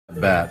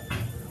Bat.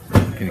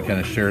 Can you kind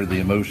of share the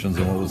emotions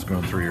and what was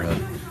going through your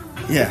head?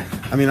 Yeah,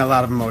 I mean, a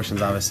lot of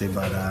emotions, obviously,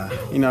 but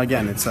you know,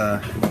 again, it's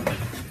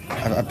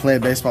I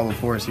played baseball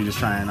before, so you just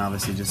try and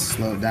obviously just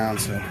slow it down.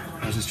 So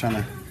I was just trying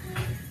to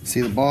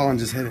see the ball and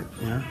just hit it.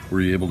 You know. Were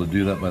you able to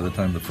do that by the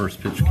time the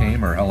first pitch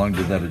came, or how long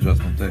did that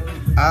adjustment take?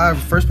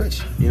 First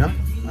pitch, you know.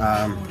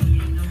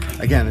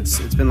 Again,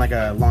 it's been like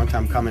a long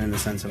time coming in the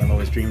sense that I've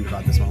always dreamed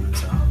about this moment.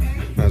 So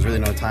there's really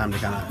no time to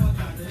kind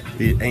of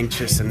be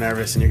anxious and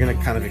nervous, and you're going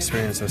to kind of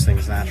experience those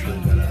things naturally.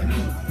 But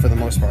for the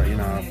most part, you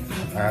know,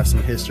 I have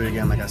some history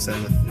again, like I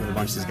said, with a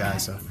bunch of these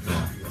guys. So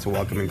it's a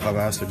welcoming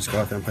clubhouse, so just go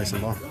out there and play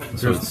some ball.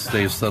 So it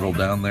stays settled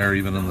down there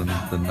even in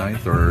the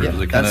ninth, or yeah,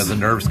 is it kind of the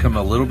nerves come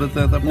a little bit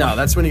at that point? No,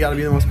 that's when you got to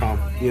be the most calm.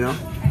 You know,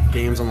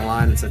 games on the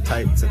line. It's a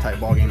tight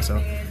ball game.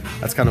 So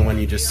that's kind of when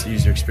you just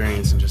use your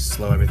experience and just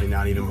slow everything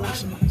down even more.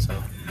 So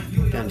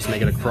again, just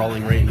make it a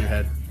crawling rate in your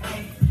head.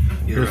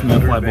 You're a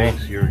fly ball.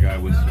 You're a guy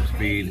with some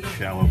speed,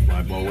 shallow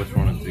fly ball. What's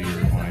running through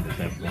your mind at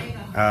that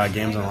point?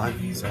 Games on the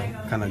line, so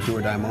kind of do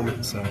or die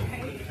moment. So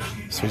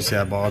as soon as you see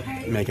that ball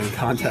making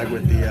contact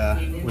with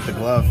the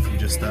glove, you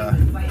just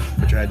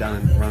put your head down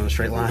and run in a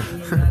straight line.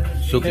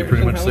 Schulte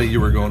pretty much say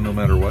you were going no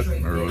matter what,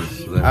 or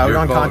was that we were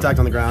on contact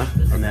on the ground,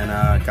 and then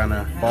kind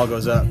of ball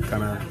goes up,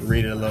 kind of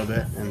read it a little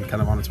bit, and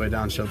kind of on its way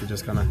down, Schulte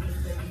just kind of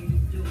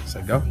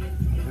said go.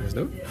 Let's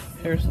do it.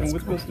 Harrison,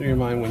 what goes through your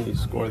mind when you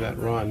score that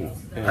run?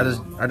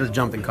 I just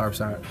jumped in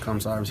Carp's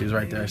arms. He was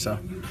right there, so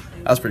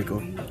that was pretty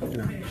cool. You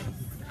know,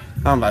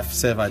 I don't know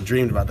if I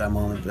dreamed about that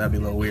moment, that'd be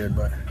a little weird,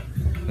 but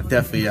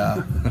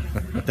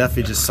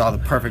definitely just saw the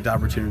perfect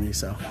opportunity.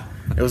 So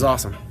it was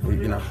awesome.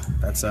 You know,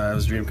 it was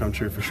a dream come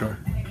true for sure.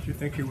 Do you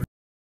think you were